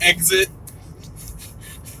cutoffs, like the exit.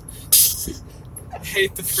 I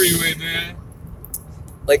hate the freeway, man.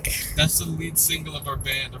 Like, That's the lead single of our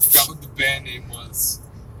band. I forgot what the band name was.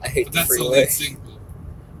 I hate But the that's the freeway. lead single.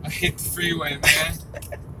 I hate the freeway, man.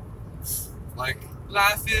 Like,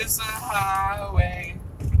 life is a highway.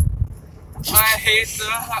 I hate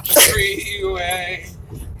the freeway.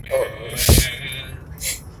 Man.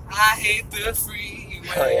 I hate the freeway.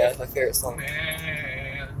 Oh yeah, it's my favorite song.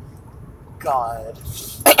 Man. God.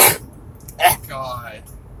 God.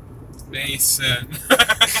 Mason.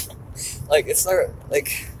 Like, it's our,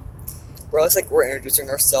 like, we're always like, we're introducing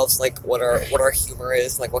ourselves, like, what our humor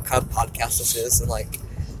is, like, what kind of podcast this is, and like,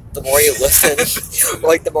 the more you listen,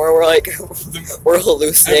 like, the more we're like, we're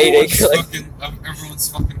hallucinating, Everyone's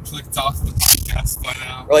fucking clicked off the podcast by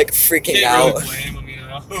now. we're like freaking Can't out. really blame them, you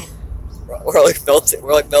know. We're like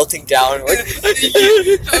melting down. We're like,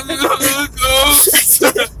 I'm a ghost.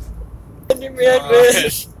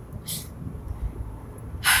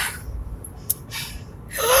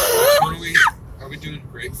 Are we doing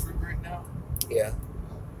grapefruit right now? Yeah.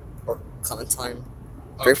 Or clementine.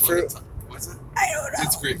 Oh, Grapefruit? Clementine. What's it? I don't know.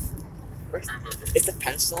 It's grapefruit. I remember. Is the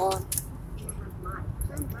pencil on?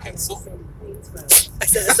 Pencil? I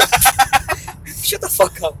said it's a... Shut the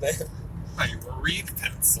fuck up, man. I read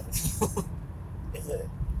pencil. Is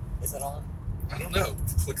it on? I don't know.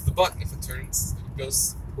 Click the button. If it turns, it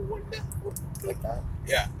goes. Like that?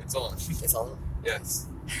 Yeah, it's on. It's on. Yes.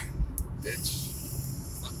 Bitch.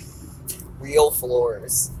 Real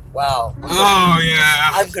floors. Wow. Oh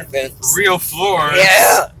yeah. I'm convinced. Real floors.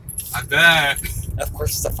 Yeah! I bet. Of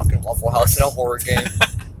course it's a fucking Waffle House in a horror game.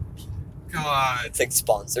 God. It's like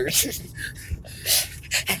sponsored.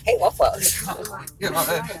 Hey, Waffle House.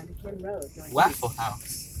 Waffle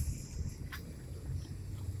House.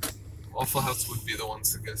 Waffle House would be the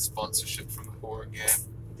ones that get sponsorship from the horror game.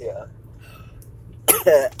 Yeah.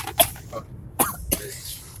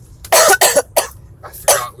 Bitch. I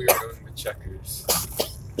forgot we were going to Checkers.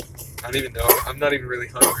 I don't even know. I'm not even really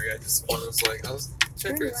hungry. I was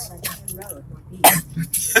Checkers.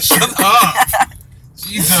 Shut up!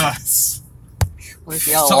 Jesus! Want to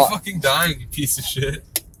see how Stop long? fucking dying, you piece of shit.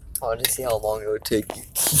 I want to see how long it would take you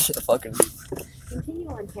to fucking. Continue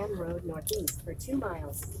on Canton Road northeast for 2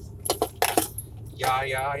 miles. Yeah.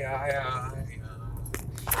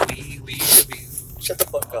 We. Shut the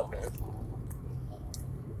fuck up, man.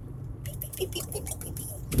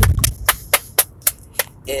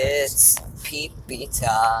 It's pee-pee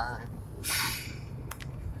time.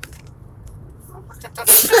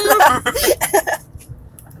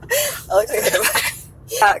 I like that.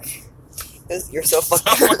 Back. You're so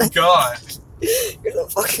fucking. Oh my god. You're so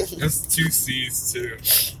fucking. There's 2 C's too.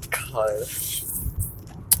 God.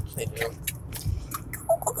 I knew.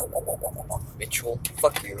 Mitchell.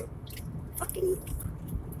 Fuck you. Fucking.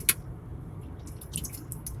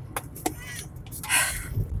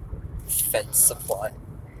 Fence supply.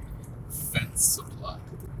 Fence supply.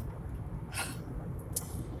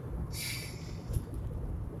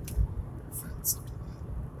 Fence supply.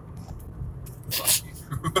 Fuck you.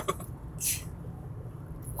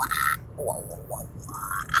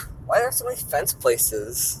 Why are there so many fence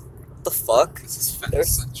places? What the fuck? This is Fence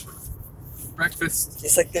There's- Central. Breakfast.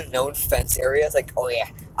 It's like the known fence area. It's like, oh yeah,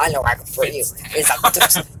 I know I can for you. Fence It's like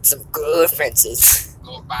there's some good fences.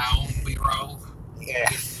 Go bound, B-roll. Yeah.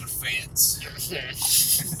 Good fence.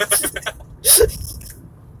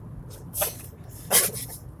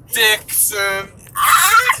 Dixon.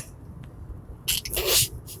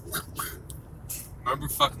 Remember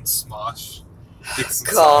fucking Smosh? Dixon.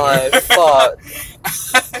 God, fuck.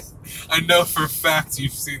 I know for a fact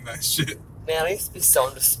you've seen that shit. Man, I used to be so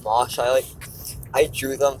into Smosh. I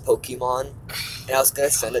drew them Pokemon, and I was gonna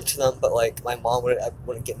send it to them, but like my mom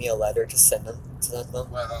wouldn't get me a letter to send them to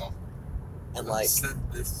them, Wow. and like Send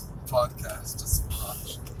this podcast to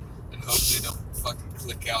Smosh and hope they don't fucking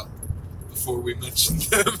click out before we mention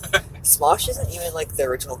them. Smosh isn't even like the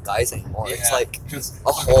original guys anymore. It's Yeah, like 'cause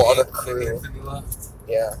a whole other Ian- crew. Anthony left.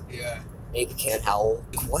 yeah, Yeah. maybe Can Howl.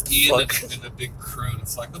 What the Ian fuck? and a big crew, and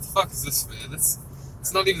it's like, what the fuck is this, man?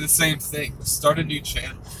 It's not even the same thing. Start a new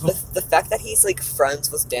channel. The fact that he's like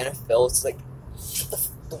friends with Dan and Phil, it's like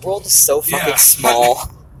the world is so fucking Yeah. small.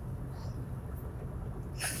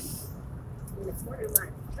 In a quarter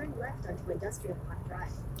mile, turn left onto Industrial Park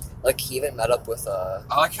Drive. Like he even met up with I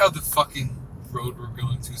like how the fucking road we're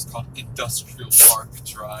going to is called Industrial Park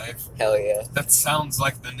Drive. hell yeah. That sounds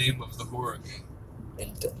like the name of the horror game.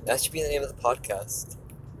 And that should be the name of the podcast.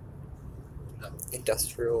 No.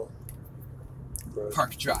 Industrial Road.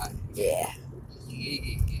 Park Drive. Yeah.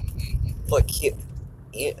 Like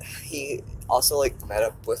he also like met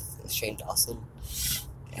up with Shane Dawson.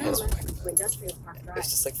 And Turn it was, left onto Industrial Park Drive. it's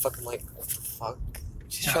just like fucking like what the fuck?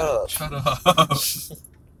 Yeah, Shut up. Shut up.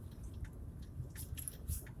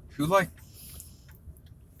 Who like?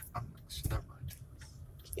 Never mind.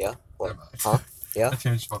 Yeah. What? Never mind. Huh? Yeah? I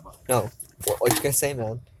changed my mind. No. What you gonna say,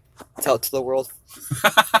 man? Tell it to the world,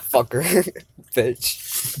 fucker, bitch,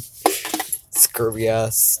 scurvy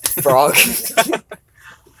ass frog,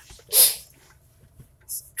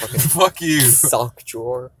 fucking Fuck you. sock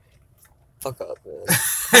drawer. Fuck up, man.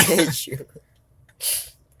 I hate you.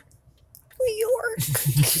 New York.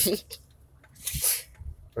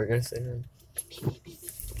 We're gonna say, man.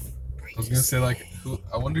 I was gonna say like who?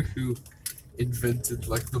 I wonder who invented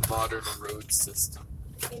like the modern road system.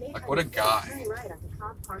 In Like, what a 800 guy. Turn right onto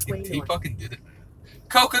Cobb Parkway He North. fucking did it, man.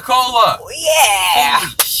 Coca-Cola. Oh, yeah.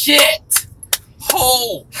 Holy shit.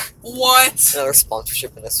 Oh, what? Another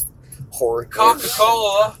sponsorship in this horror game.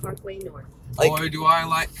 Coca-Cola. Parkway North. Like- Boy, do I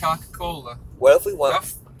like Coca-Cola. What if we went?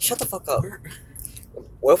 Duff. Shut the fuck up.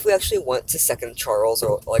 What if we actually went to Second Charles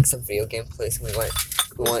or like some video game place and we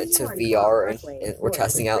went to VR and we're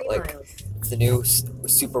testing out like the new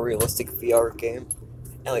super realistic VR game,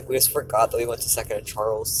 and like we just forgot that we went to Second and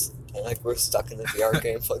Charles and like we're stuck in the VR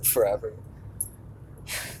game for like forever.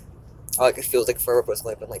 Like it feels like forever, but it's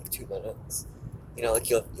only been like 2 minutes. You know, like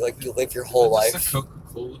you live your whole Is life. this a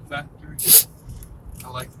Coca-Cola factory? I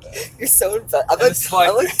like that. You're so invested. It's like-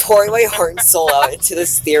 I'm like pouring my heart and soul out into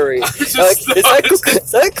this theory. I I'm just like,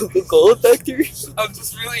 is that a Coca-Cola factory? I'm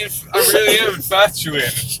just really, I really am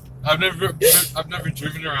infatuated. I've never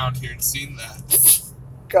driven around here and seen that.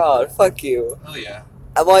 God, fuck you. Hell yeah.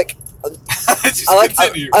 I'm like, Just I'm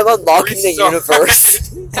continue. unlocking the Restart.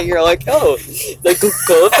 universe, and you're like, oh, the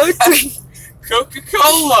Coca-Cola factory.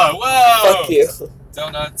 Coca-Cola. Wow. Fuck you.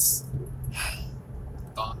 Donuts.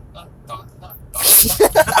 Dun, dun, dun, dun,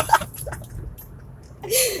 dun.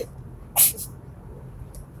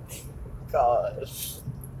 God.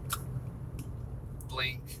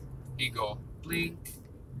 Blink. Eagle. Blink.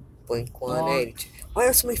 Blink 182. Why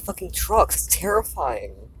are so many fucking trucks? It's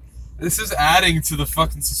terrifying. This is adding to the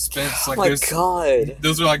fucking suspense. Oh Like my there's, god.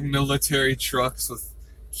 those are like military trucks with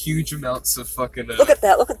huge amounts of fucking. Look at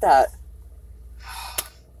that, look at that.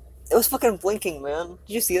 It was fucking blinking, man.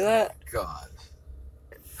 Did you see that? God.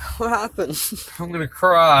 What happened? I'm gonna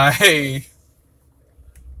cry.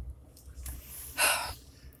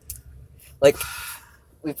 Like,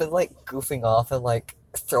 we've been like goofing off and like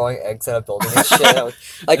throwing eggs at a building and shit.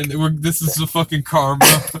 Like, And this is the fucking karma.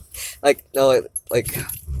 like no, like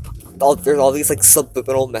there's all these like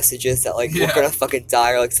subliminal messages that like Yeah. we're gonna fucking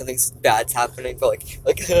die or like something's bad's happening, but like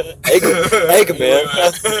egg man.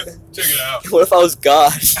 Check it out. What if I was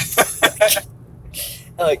God?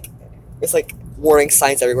 And, like there's like warning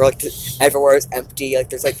signs everywhere. Like everywhere is empty. Like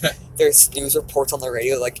there's news reports on the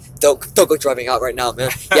radio. Like don't go driving out right now, man.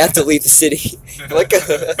 You have to leave the city. I'm like is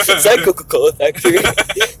that Coca-Cola factory?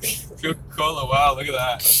 Coca-Cola, wow, look at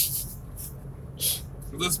that.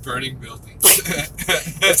 Look at those burning buildings.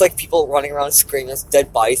 There's like people running around screaming. There's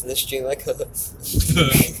dead bodies in the street. Like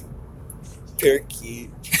parakeet,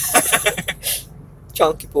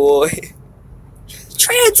 chunky boy,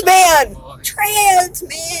 trans man.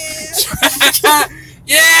 Yeah!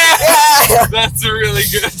 Yeah. That's a really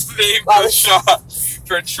good name Wow, for a this- shop.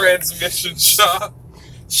 For a transmission shop.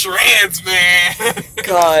 Trans man!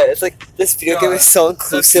 God, it's like this video game is so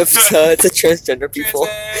inclusive to transgender people.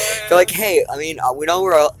 They're like, hey, I mean, we know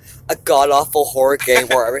we're a god awful horror game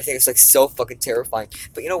where everything is like so fucking terrifying,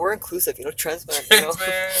 but you know we're inclusive. You know, trans man. You know?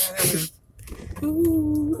 Trans man!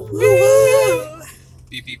 Ooh.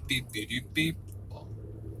 Beep beep beep beep beep beep.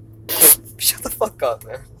 Shut the fuck up,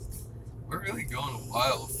 man. We're really going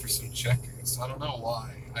wild for some checkers. I don't know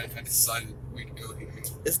why. I decided we'd go here.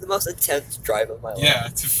 This is the most intense drive of my life. Yeah,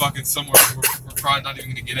 to fucking somewhere we're probably not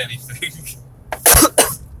even gonna get anything.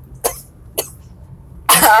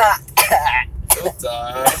 Don't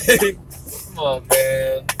die. Come on,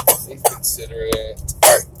 man. Be considerate.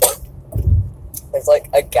 There's like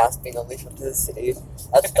a gas being unleashed into the city.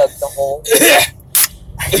 That's the whole.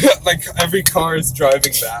 like every car is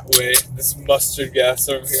driving that way. This mustard gas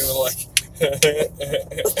over here, like.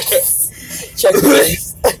 Check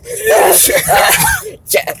this.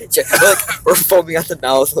 Check. Like, we're foaming at the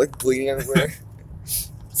mouth, like bleeding everywhere.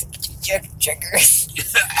 Checkers.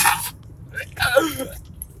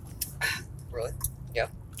 Really? Yeah,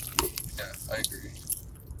 I agree.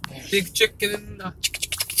 Big chicken in the.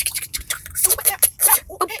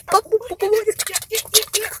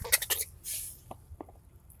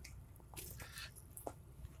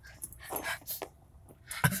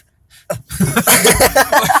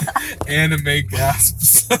 Anime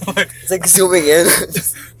gasps. It's like zooming in.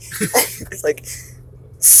 It's like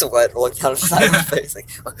sweat rolling down his side of my face. Like,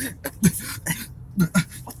 what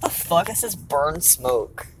the fuck? It says burn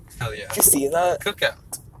smoke. Hell yeah. Did you see that?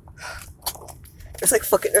 Cookout. There's like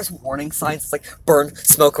fucking, there's warning signs. It's like burn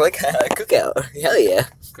smoke. Like, cookout. Hell yeah.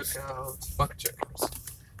 Cookout. Fuck checkers.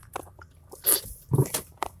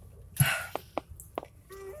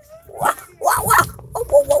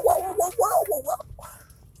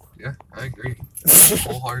 Yeah, I agree.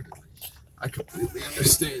 Wholeheartedly. I completely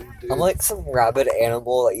understand, dude. I'm like some rabid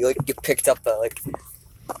animal that you like get picked up that like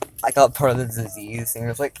I got part of the disease and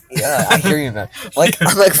you're like, yeah, I hear you, man. Like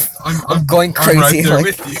I'm going crazy, I'm right there like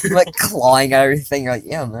with you. I'm, like clawing at everything. You're like,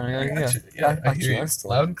 yeah, man, I yeah, got you. Yeah, I hear you. understand.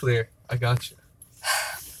 Loud and clear. I got you.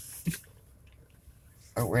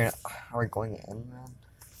 Are we going in, man?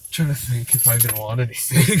 Trying to think if I even want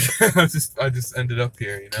anything. I just ended up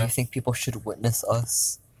here, you Do know. you think people should witness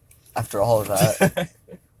us after all of that?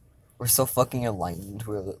 We're so fucking enlightened.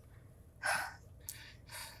 I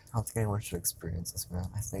don't think anyone should experience this, man.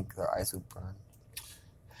 I think their eyes would burn.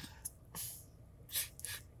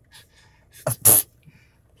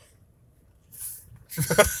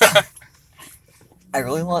 I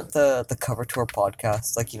really want the cover to our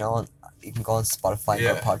podcast. Like, you know, you can go on Spotify and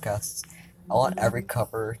go to podcasts. I want every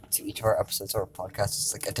cover to each of our episodes or podcasts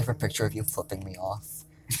is like a different picture of you flipping me off.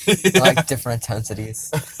 Like different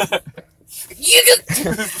intensities.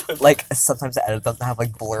 Like sometimes I edit them to have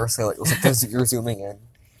like blur, so like, it was like you're zooming in.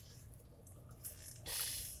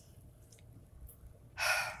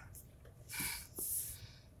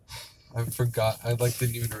 I forgot. I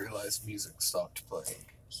didn't even realize music stopped playing.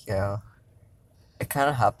 Yeah. It kind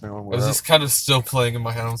of happened when we I was were... just kind of still playing in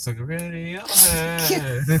my head. I was like, Radio.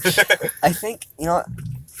 I think, you know,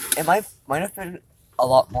 it might have been a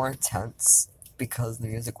lot more intense because the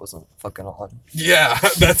music wasn't fucking on. Yeah,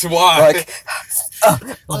 that's why. Like, oh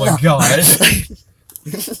my god.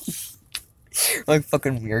 Like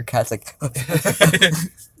fucking meerkats, like...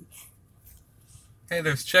 Hey,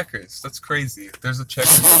 there's checkers. That's crazy. There's a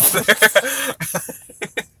checkers up there.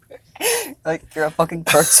 Like, you're a fucking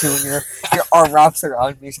cartoon, your arm wraps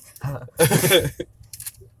around me.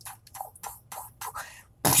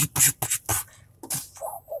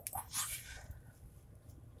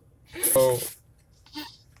 Oh.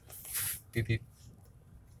 Beep beep.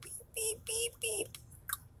 Beep, beep, beep.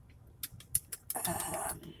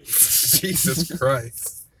 Jesus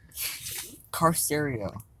Christ. Car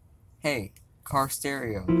stereo. Hey, car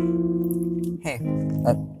stereo. Hey,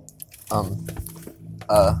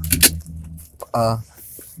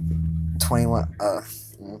 21,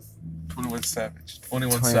 21 Savage.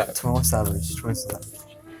 21 Savage. 21 Savage. 21 Savage.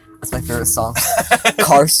 That's my favorite song.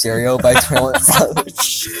 Car Stereo by 21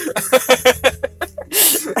 Savage.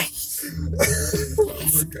 Oh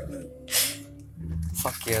my god.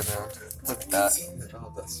 Fuck yeah, man. Look at that. I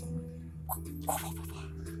love that song.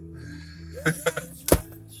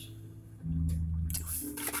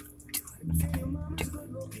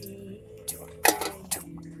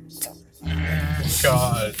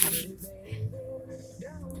 God.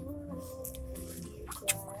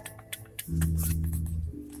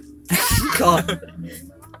 God.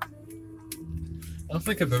 I don't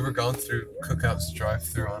think I've ever gone through Cookout's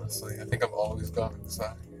drive-thru, honestly. I think I've always gone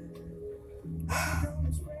inside.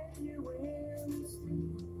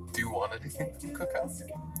 Do you want anything from Cookout?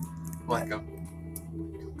 Like a...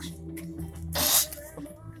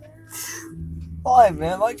 Why,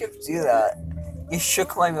 man? Why'd you have to do that? You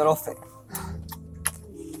shook my middle finger.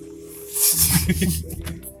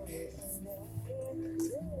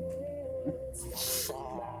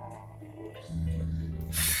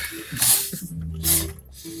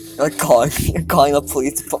 You're calling the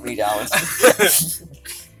police to put me down.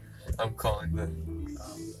 I'm calling the...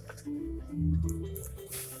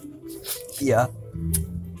 Yeah.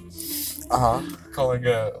 Uh-huh. Calling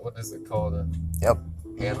what is it called? Yep.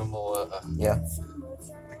 Animal, Yeah.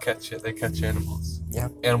 They catch animals. Yeah.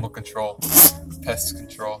 Animal control. Pest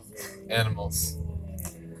control. Animals.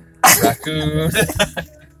 Raccoon.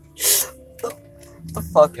 The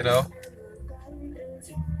fuck? You know?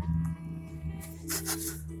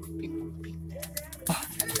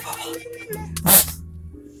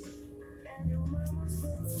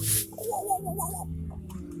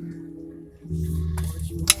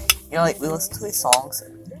 you know, like we listen to these songs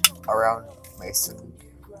around Mason.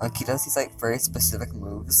 Like he does these like very specific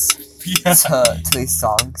moves Yeah. to these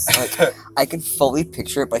songs. Like I can fully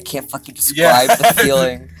picture it, but I can't fucking Yeah. describe the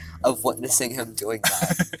feeling of witnessing him doing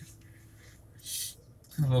that.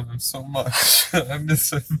 I love him so much. I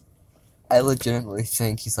miss him. I legitimately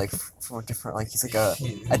think he's like from a different, like he's like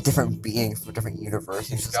a different being from a different universe.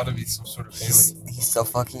 He's just- got to be some sort of alien. he's so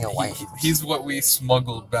fucking white. He's what we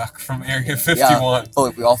smuggled back from Area 51. But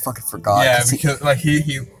like, we all fucking forgot. Yeah, 'cause he- because like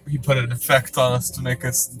he put an effect on us to make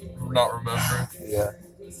us not remember. yeah.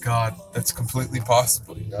 God, that's completely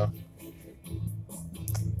possible, you know.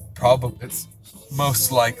 Probably, it's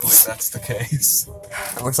most likely that's the case.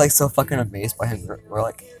 And we're just, like so fucking amazed by him. We're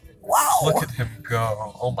like, wow. Look at him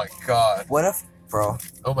go! Oh my God! What if, bro?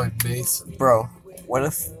 Oh my Mason! Bro, what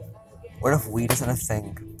if weed isn't a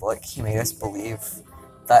thing, but like he made us believe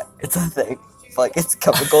that it's a thing? But, like it's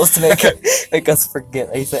chemicals to make us forget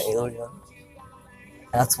that he's an alien.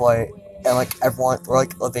 And that's why, and like everyone, we're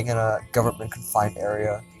like living in a government confined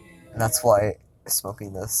area, and that's why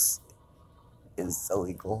smoking this is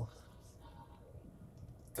illegal.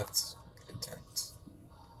 That's intense.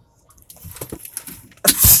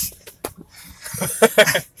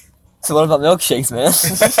 So what about milkshakes, man?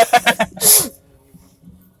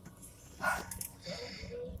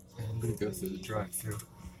 I'm gonna go through the drive-thru.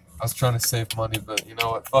 I was trying to save money, but you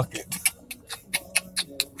know what? Fuck it.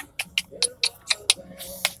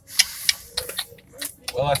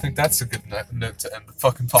 Well, I think that's a good note to end the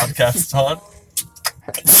fucking podcast on.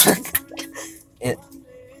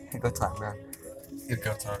 Good time, man. Good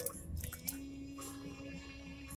go time.